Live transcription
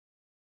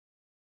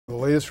The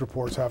latest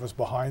reports have us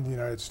behind the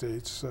United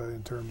States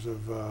in terms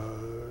of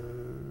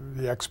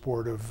the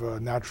export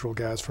of natural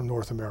gas from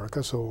North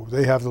America. So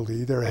they have the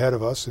lead. They're ahead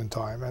of us in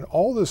time. And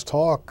all this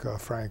talk,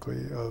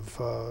 frankly, of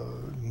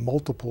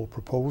multiple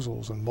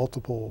proposals and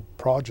multiple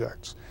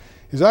projects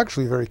is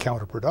actually very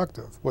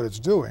counterproductive. What it's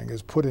doing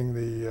is putting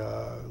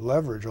the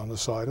leverage on the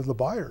side of the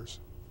buyers.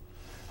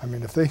 I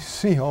mean, if they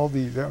see all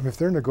the, if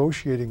they're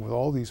negotiating with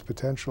all these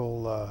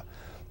potential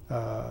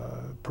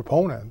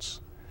proponents,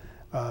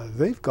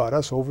 they've got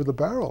us over the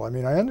barrel. I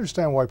mean, I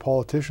understand why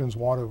politicians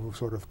want to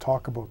sort of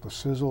talk about the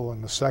sizzle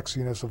and the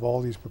sexiness of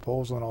all these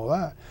proposals and all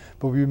that,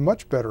 but we'd be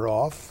much better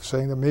off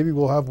saying that maybe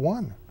we'll have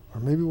one, or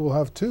maybe we'll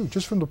have two,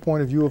 just from the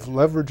point of view of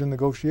leverage and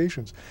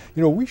negotiations.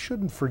 You know, we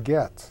shouldn't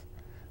forget,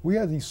 we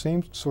had these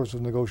same sorts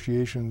of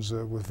negotiations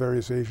with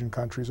various Asian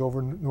countries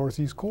over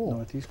Northeast coal.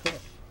 Northeast coal.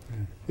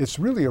 It's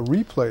really a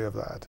replay of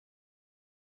that.